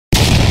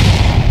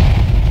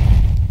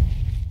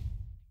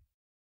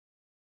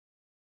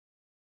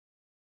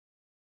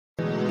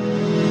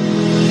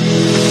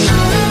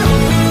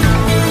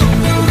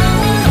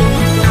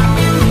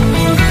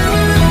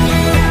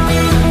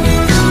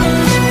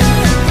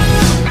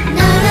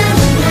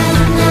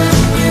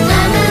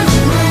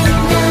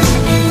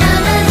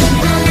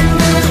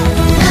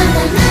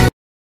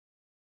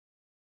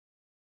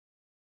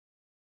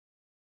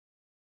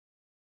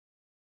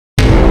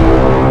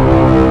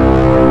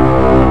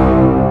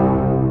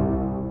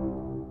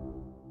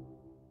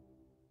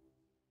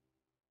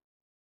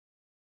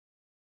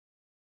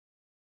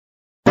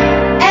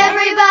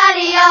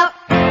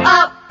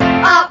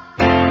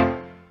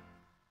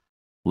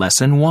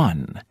Lesson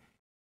 1.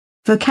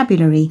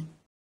 Vocabulary.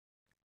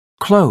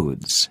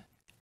 Clothes.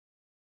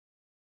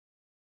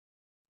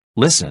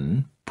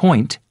 Listen,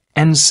 point,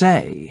 and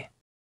say.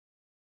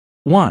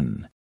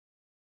 1,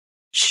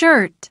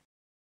 shirt,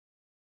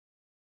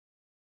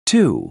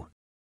 2,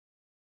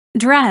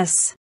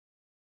 dress,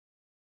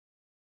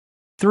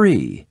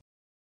 3,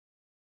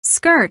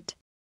 skirt,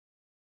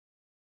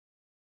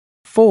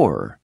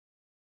 4,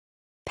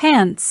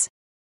 pants,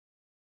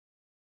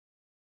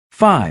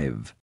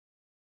 5,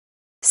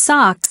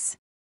 socks,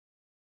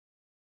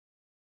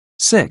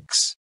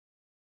 6.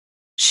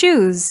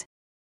 shoes.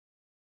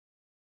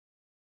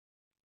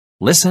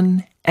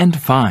 Listen and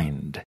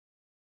find.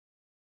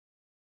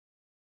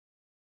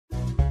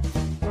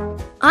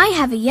 I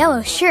have a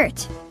yellow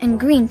shirt and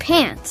green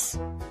pants.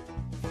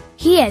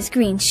 He has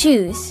green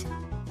shoes.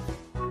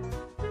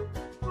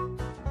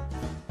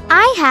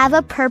 I have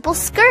a purple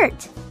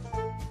skirt.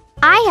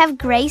 I have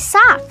gray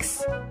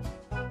socks.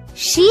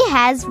 She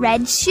has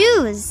red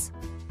shoes.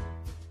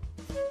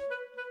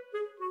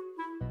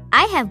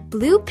 I have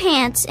blue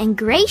pants and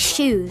gray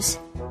shoes.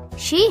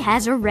 She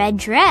has a red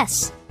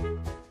dress.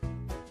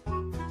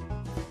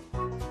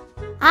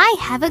 I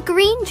have a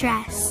green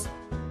dress.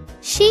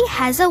 She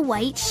has a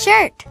white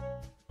shirt.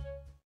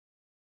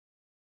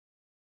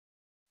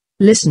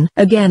 Listen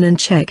again and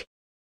check.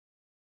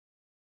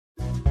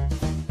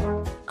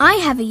 I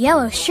have a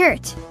yellow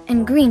shirt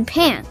and green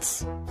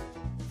pants.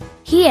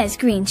 He has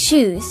green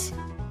shoes.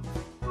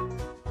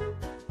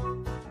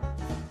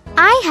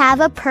 I have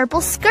a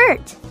purple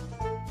skirt.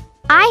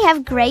 I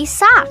have gray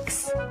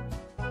socks.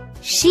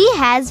 She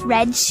has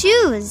red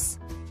shoes.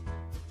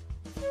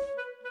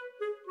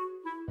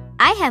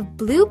 I have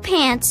blue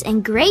pants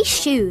and gray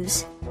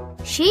shoes.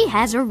 She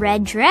has a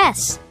red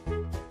dress.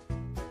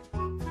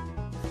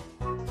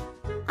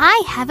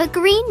 I have a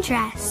green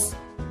dress.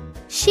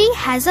 She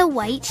has a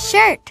white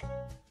shirt.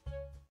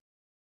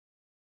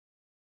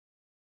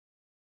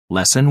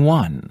 Lesson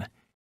 1.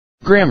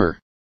 Grammar.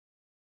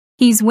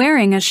 He's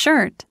wearing a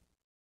shirt.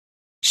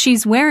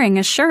 She's wearing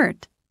a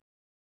shirt.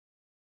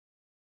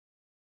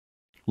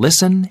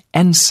 Listen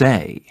and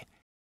say.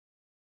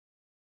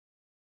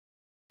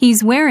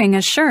 He's wearing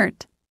a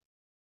shirt.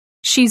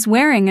 She's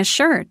wearing a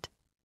shirt.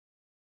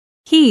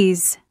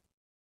 He's.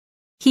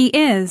 He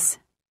is.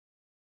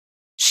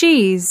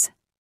 She's.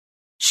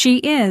 She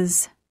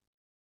is.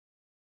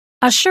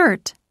 A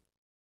shirt.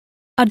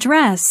 A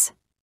dress.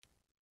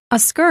 A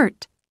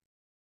skirt.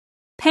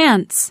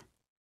 Pants.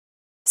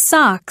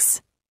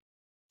 Socks.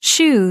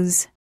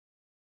 Shoes.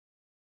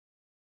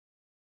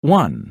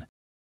 1,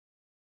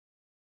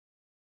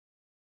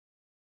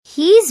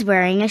 He's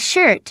wearing a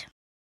shirt.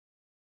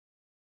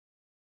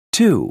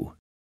 2,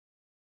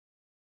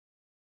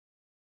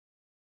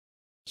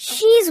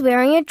 She's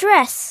wearing a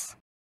dress.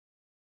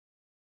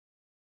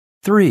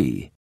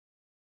 3,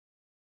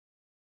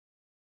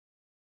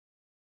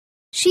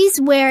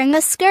 She's wearing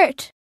a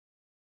skirt.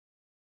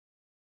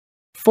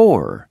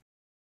 4,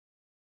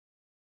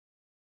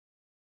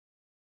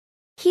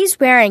 He's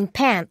wearing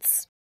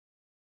pants.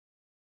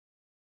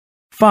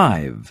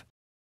 5,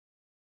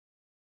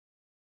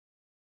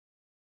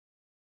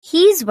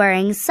 He's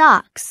wearing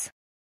socks.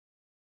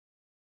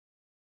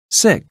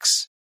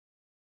 6,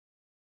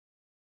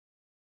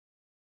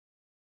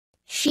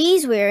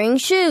 She's wearing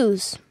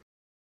shoes.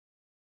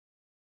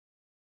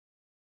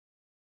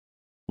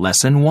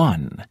 Lesson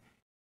 1.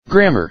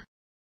 Grammar.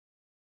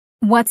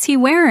 What's he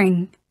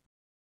wearing?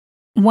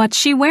 What's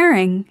she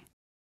wearing?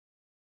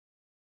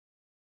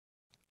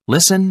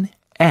 Listen,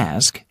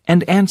 ask,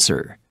 and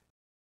answer.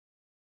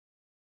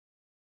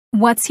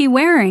 What's he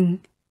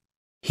wearing?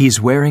 He's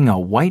wearing a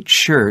white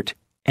shirt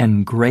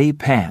and gray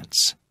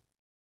pants.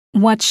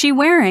 What's she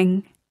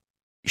wearing?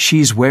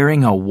 She's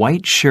wearing a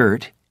white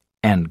shirt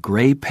and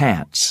gray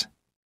pants.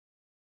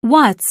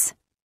 What's?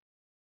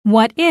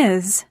 What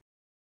is?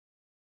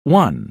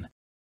 1,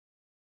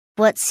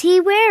 What's he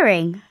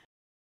wearing?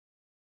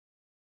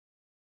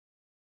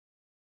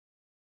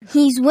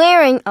 He's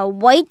wearing a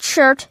white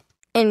shirt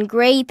and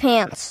gray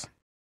pants.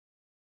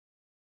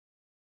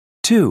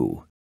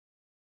 2,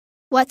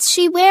 What's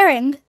she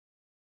wearing?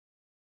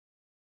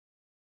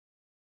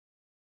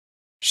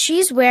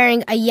 She's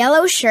wearing a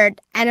yellow shirt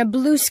and a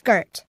blue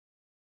skirt.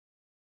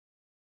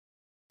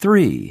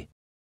 3,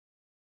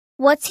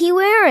 What's he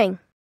wearing?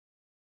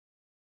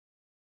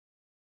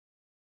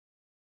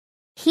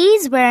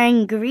 He's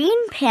wearing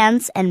green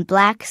pants and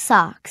black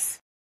socks.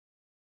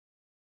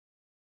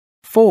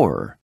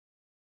 4,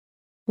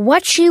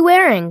 What's she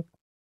wearing?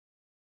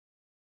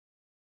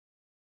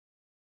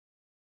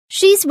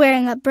 She's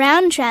wearing a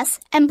brown dress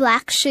and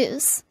black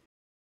shoes.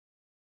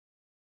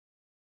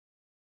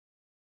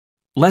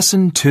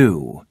 Lesson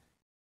 2.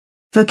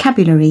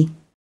 Vocabulary.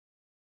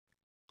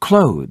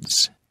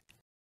 Clothes.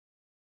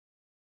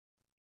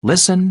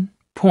 Listen,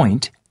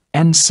 point,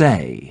 and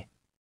say.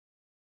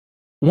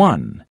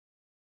 1,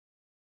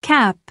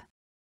 Cap.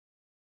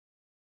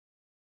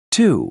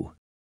 2,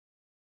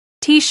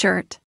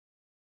 T-shirt.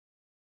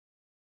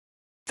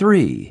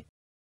 3,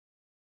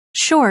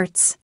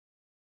 Shorts.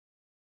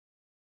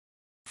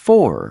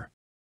 4.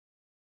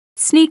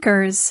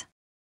 Sneakers.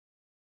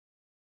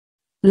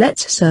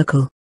 Let's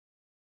circle.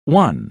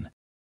 1.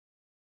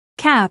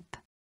 Cap.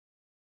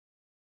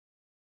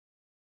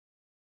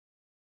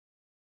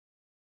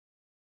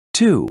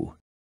 2.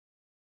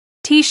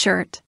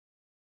 T-shirt.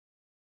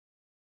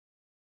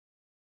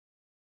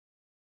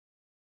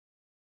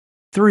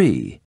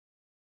 3.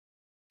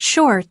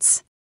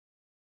 Shorts.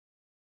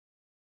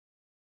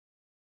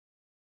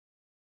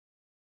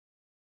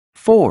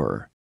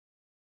 4.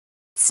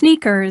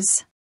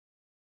 Sneakers.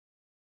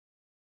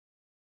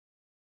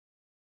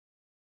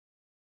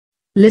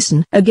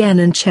 Listen again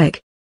and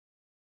check.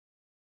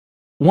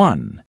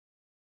 1.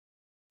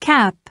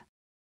 Cap.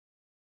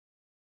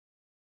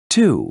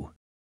 2.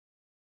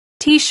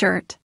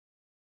 T-shirt.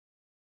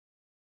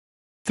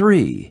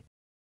 3.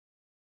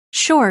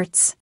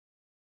 Shorts.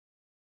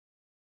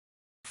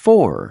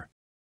 4.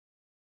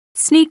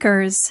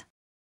 Sneakers.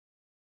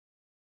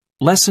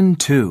 Lesson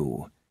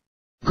 2.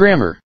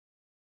 Grammar.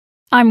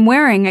 I'm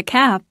wearing a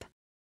cap.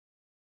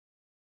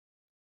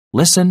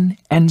 Listen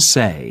and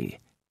say.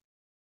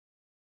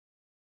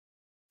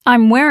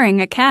 I'm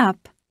wearing a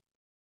cap.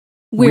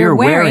 We're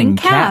wearing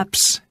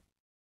caps.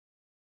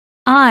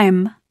 I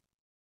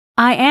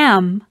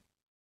am.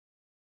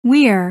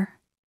 We are.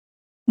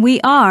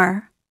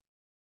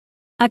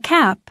 A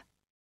cap.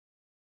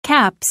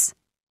 Caps.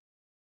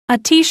 A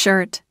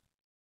t-shirt.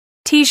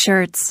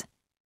 T-shirts.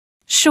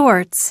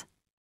 Shorts.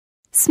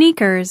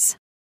 Sneakers.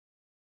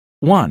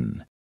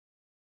 1.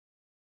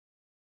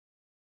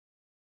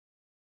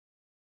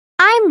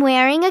 I'm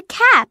wearing a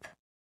cap.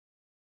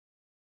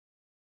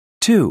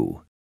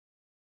 2.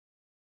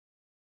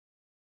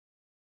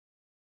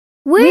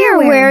 We're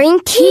wearing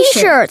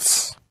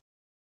t-shirts.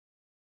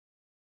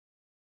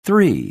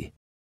 3.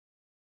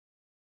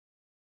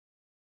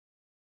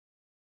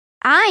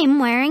 I'm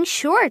wearing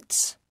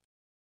shorts.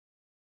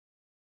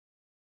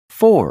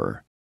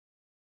 4.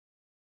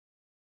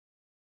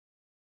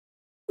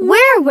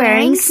 We're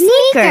wearing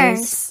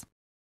sneakers.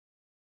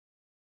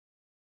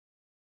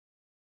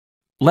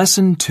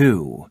 Lesson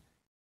 2.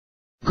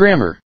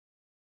 Grammar.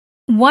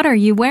 What are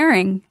you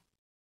wearing?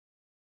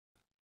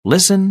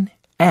 Listen,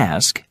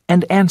 ask,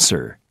 and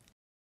answer.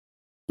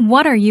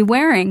 What are you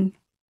wearing?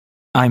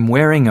 I'm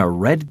wearing a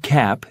red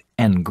cap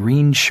and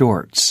green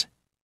shorts.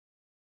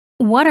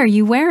 What are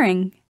you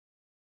wearing?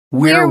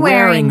 We're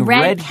wearing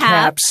red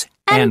caps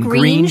and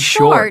green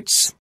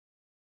shorts.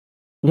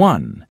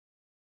 1.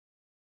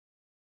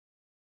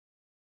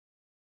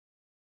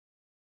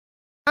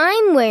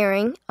 I'm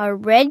wearing a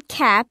red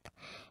cap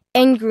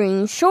and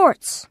green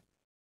shorts.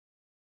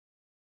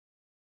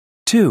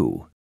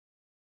 2.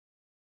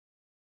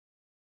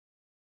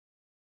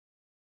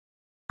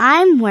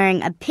 I'm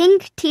wearing a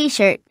pink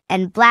t-shirt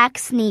and black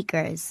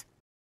sneakers.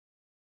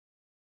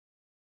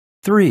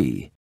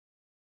 3.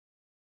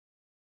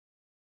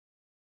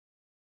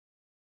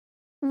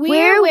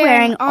 We're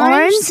wearing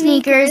orange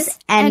sneakers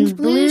and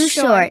blue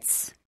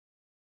shorts.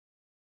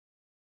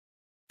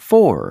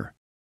 4.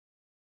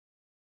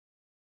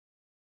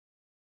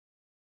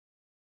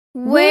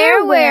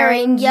 We're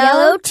wearing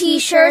yellow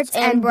t-shirts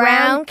and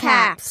brown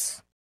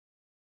caps.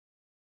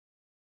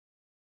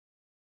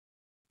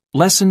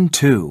 Lesson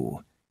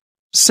 2.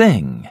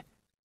 Sing.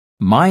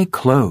 My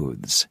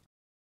clothes.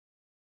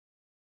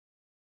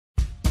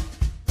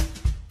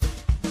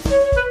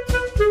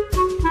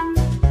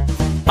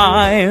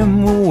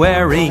 I'm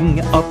wearing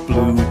a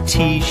blue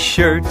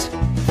t-shirt.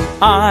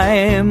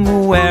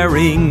 I'm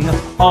wearing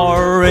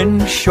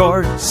orange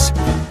shorts.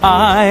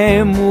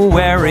 I'm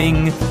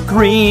wearing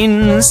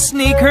green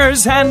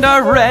sneakers and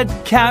a red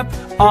cap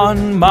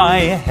on my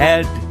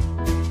head.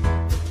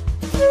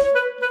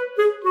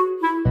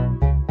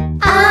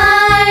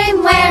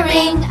 I'm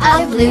wearing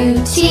a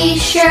blue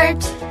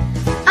t-shirt.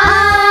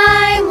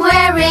 I'm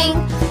wearing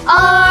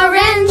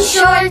orange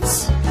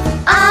shorts.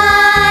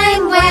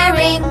 I'm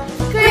wearing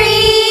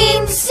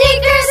green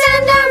sneakers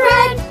and a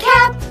red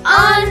cap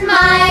on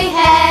my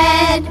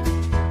head.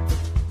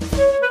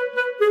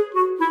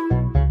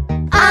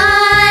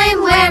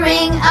 I'm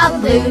wearing a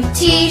blue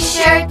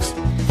t-shirt.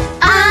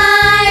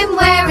 I'm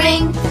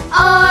wearing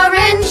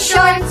orange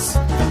shorts.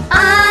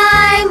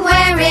 I'm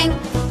wearing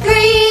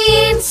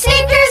green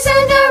sneakers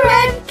and a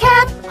red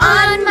cap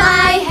on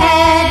my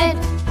head.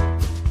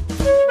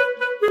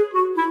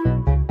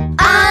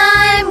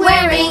 I'm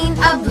wearing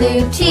a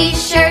blue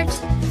t-shirt.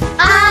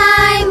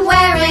 I'm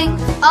wearing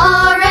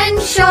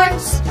orange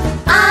shorts.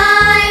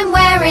 I'm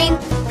wearing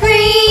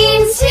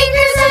green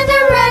sneakers and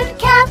a red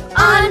cap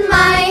on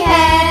my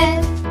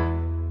head.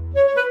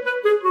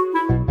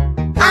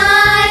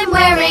 I'm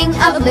wearing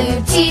a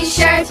blue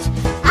t-shirt.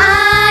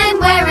 I'm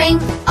wearing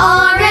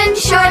orange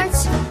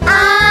shorts.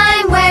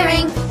 I'm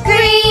wearing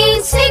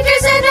green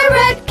sneakers and a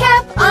red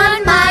cap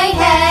on my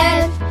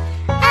head.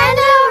 And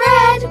a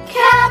red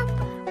cap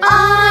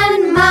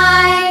on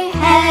my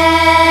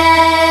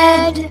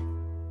head.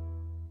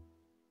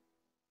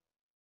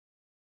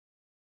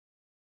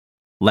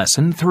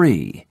 Lesson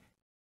 3.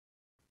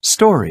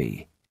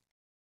 Story.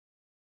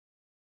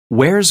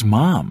 Where's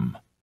Mom?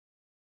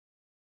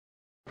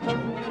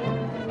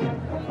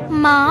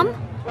 Mom?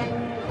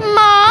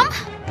 Mom?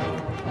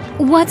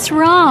 What's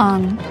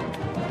wrong?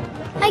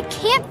 I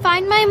can't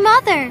find my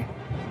mother.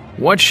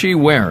 What's she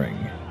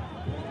wearing?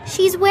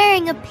 She's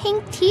wearing a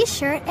pink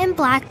t-shirt and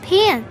black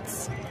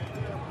pants.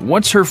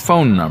 What's her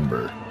phone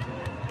number?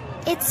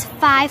 It's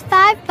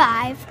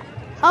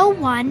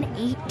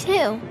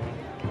 555-0182.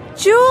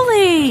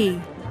 Julie!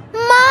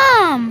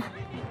 Mom!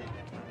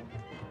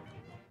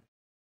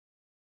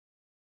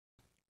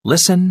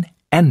 Listen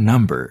and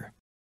number.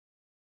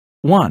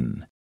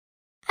 1,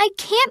 I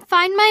can't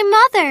find my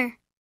mother.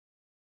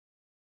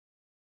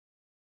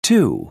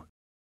 2.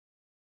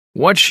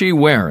 What's she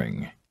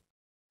wearing?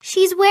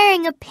 She's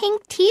wearing a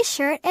pink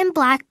t-shirt and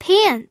black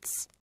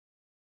pants.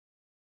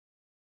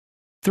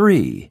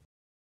 3.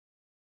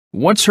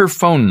 What's her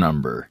phone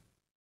number?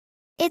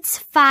 It's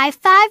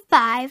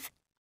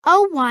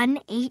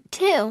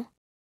 555-0182.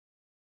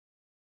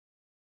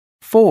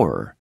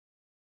 4.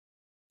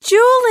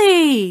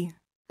 Julie!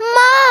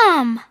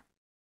 Mom!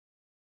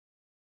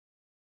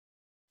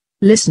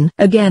 Listen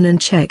again and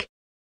check.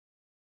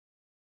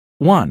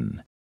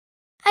 1,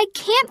 I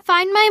can't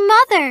find my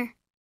mother.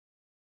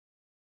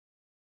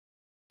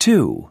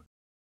 2.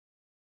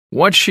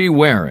 What's she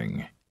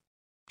wearing?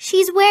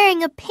 She's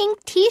wearing a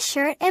pink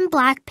t-shirt and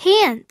black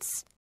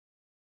pants.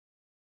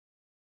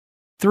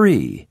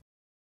 3.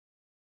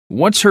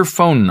 What's her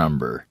phone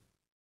number?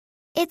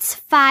 It's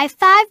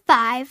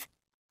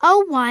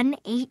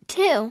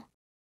 555-0182.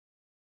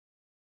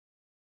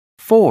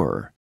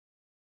 4.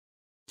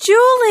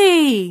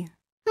 Julie!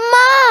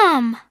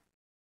 Mom!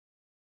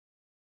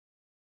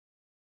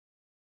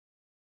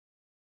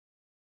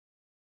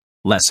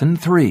 Lesson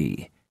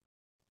 3.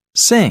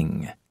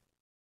 Sing.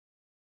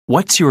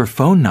 What's your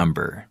phone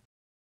number?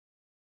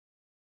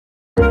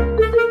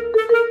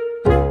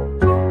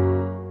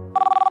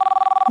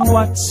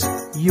 What's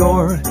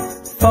your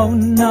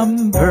phone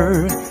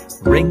number?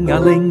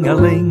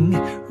 Ring-a-ling-a-ling,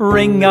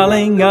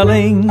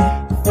 ring-a-ling-a-ling.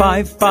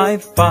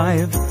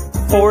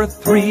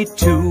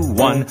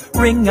 555-4321.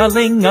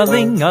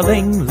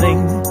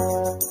 Ring-a-ling-a-ling-a-ling-ling.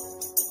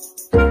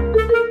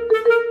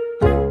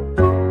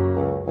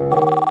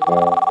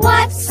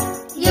 What's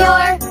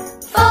your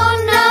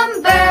phone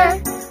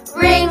number?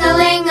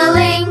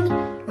 Ring-a-ling-a-ling,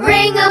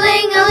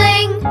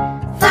 ring-a-ling-a-ling.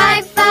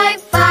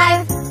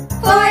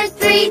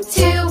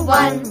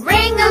 555-4321.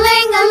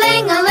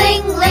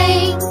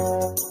 Ring-a-ling-a-ling-a-ling-ling.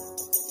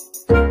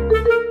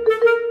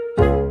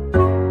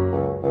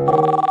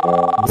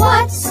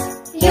 What's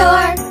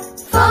your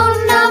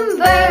phone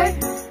number?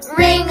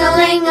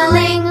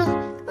 Ring-a-ling-a-ling,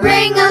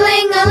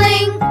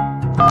 ring-a-ling-a-ling.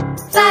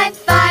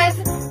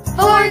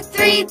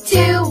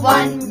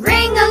 554-321.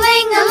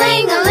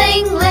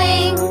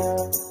 Ring-a-ling-a-ling-a-ling-ling.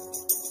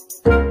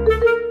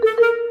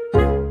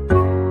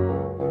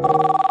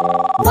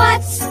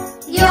 What's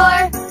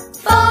your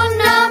phone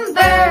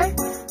number?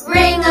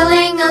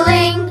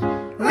 Ring-a-ling-a-ling,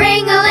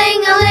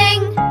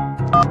 ring-a-ling-a-ling.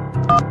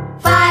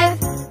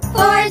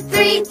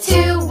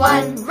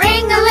 54321.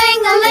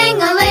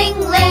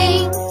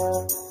 Ring-a-ling-a-ling-a-ling-ling.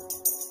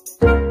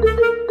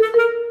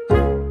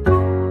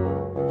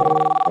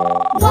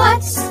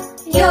 What's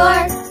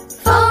your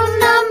phone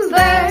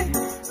number?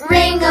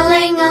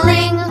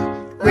 Ring-a-ling-a-ling,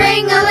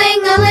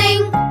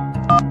 ring-a-ling-a-ling.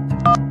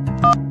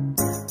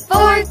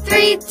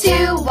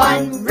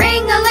 4321.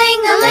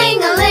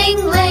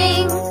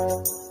 Ring-a-ling-a-ling-a-ling-ling.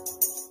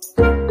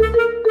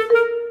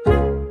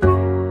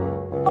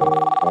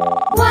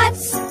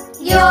 What's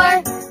your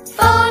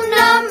phone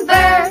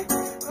number?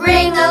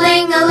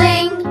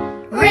 Ring-a-ling-a-ling,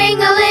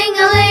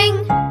 ring-a-ling-a-ling.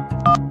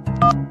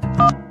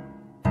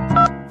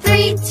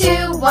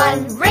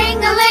 321.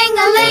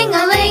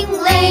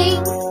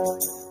 Ring-a-ling-a-ling-a-ling-ling.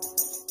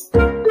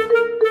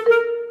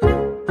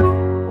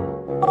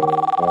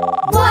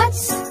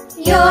 What's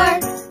your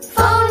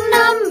phone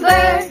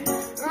number?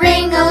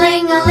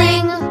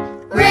 Ring-a-ling-a-ling,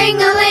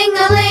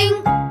 ring-a-ling-a-ling.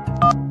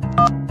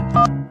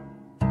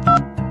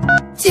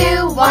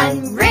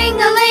 21.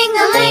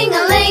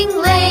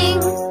 Ring-a-ling-a-ling-a-ling-ling.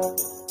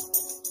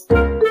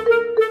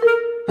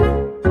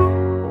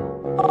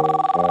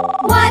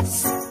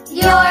 What's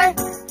your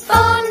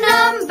phone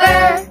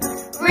number?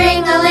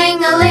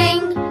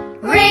 Ring-a-ling-a-ling,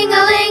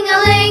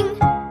 ring-a-ling-a-ling.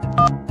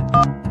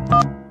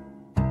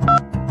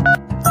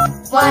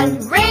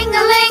 1.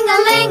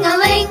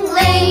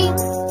 Ring-a-ling-a-ling-a-ling-ling.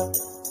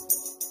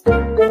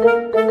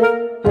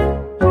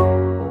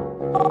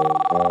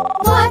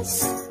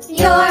 What's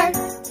your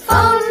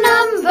phone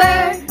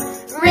number?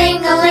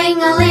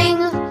 Ring-a-ling-a-ling,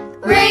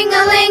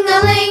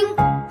 ring-a-ling-a-ling.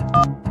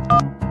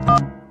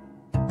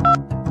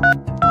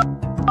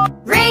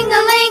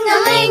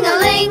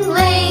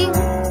 Ring-a-ling-a-ling-a-ling-ling.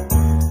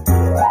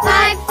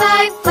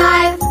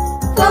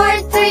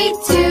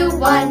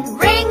 555-4321.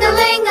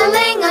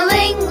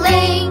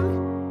 Ring-a-ling-a-ling-a-ling-ling.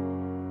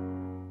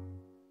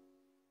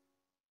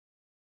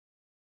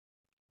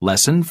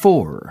 Lesson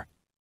 4.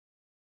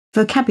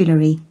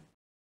 Vocabulary.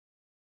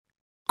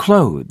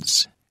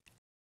 Clothes.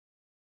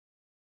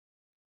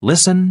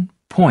 Listen,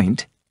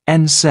 point,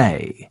 and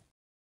say.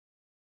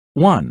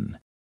 1,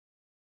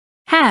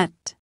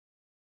 Hat,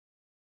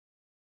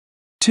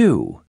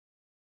 2,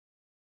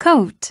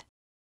 coat,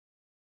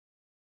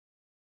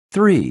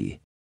 3,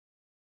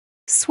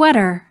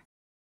 sweater,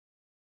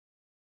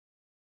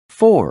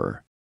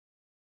 4,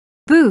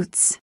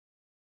 boots,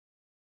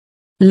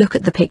 Look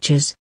at the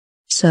pictures.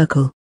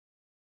 Circle.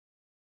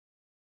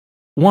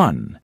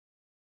 1,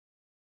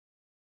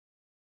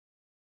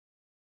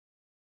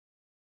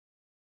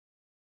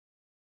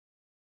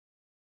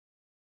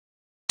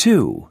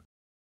 2,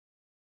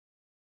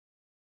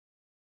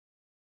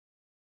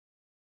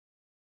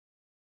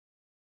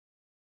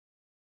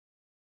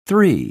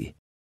 3,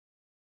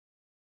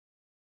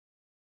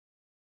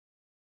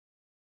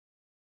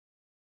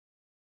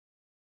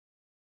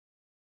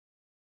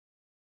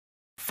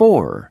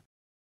 4,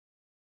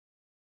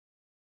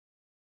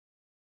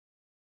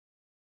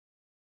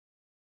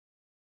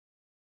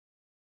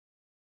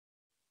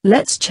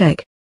 'Let's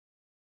check.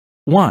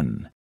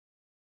 1,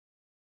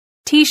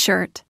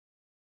 t-shirt,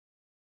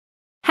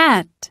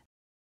 hat,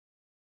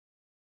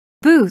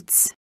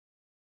 boots,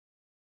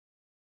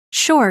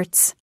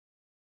 shorts,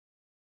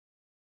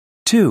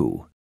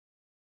 2,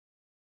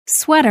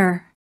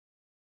 sweater,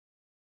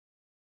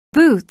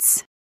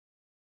 boots,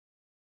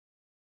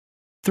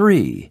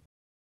 3,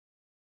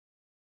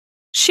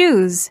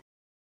 shoes,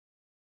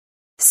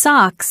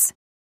 socks,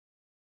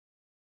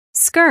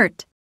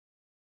 skirt,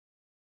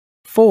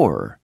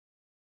 4,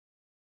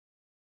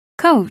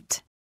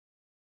 coat,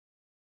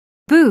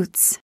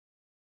 boots.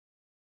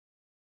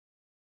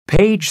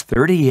 Page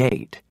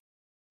 38.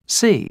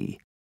 C.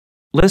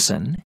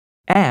 Listen,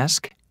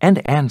 ask,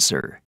 and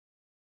answer.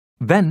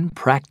 Then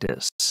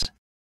practice.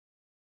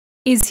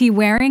 Is he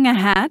wearing a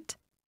hat?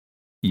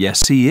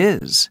 Yes, he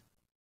is.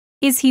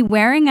 Is he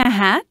wearing a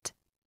hat?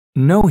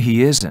 No,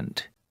 he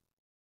isn't.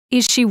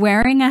 Is she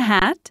wearing a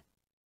hat?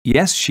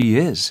 Yes, she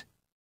is.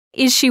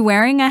 Is she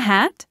wearing a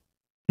hat?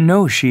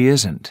 No, she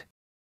isn't.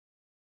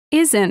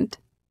 Isn't.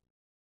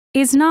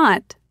 Is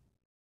not.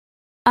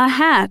 A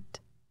hat.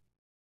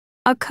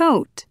 A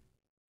coat.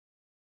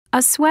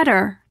 A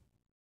sweater.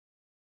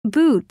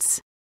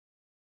 Boots.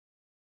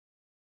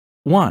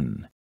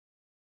 1,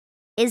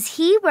 Is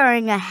he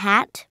wearing a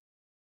hat?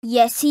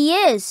 Yes, he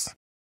is.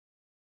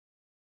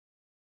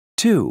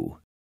 2,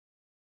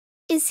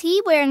 Is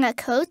he wearing a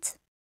coat?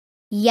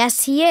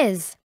 Yes, he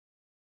is.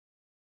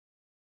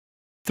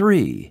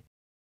 3,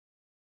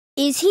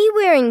 Is he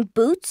wearing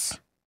boots?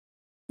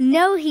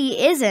 No,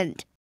 he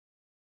isn't.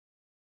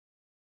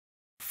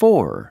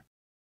 4,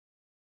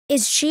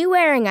 Is she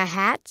wearing a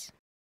hat?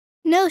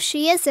 No,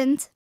 she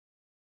isn't.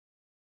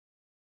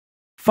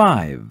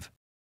 5,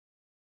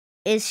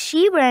 Is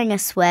she wearing a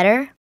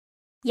sweater?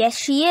 Yes,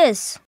 she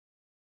is.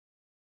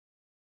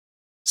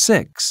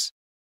 6.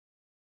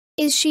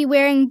 Is she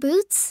wearing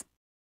boots?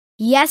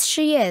 Yes,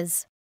 she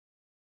is.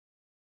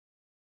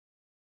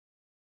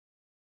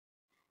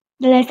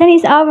 The lesson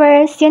is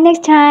over. See you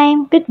next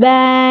time.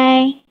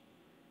 Goodbye.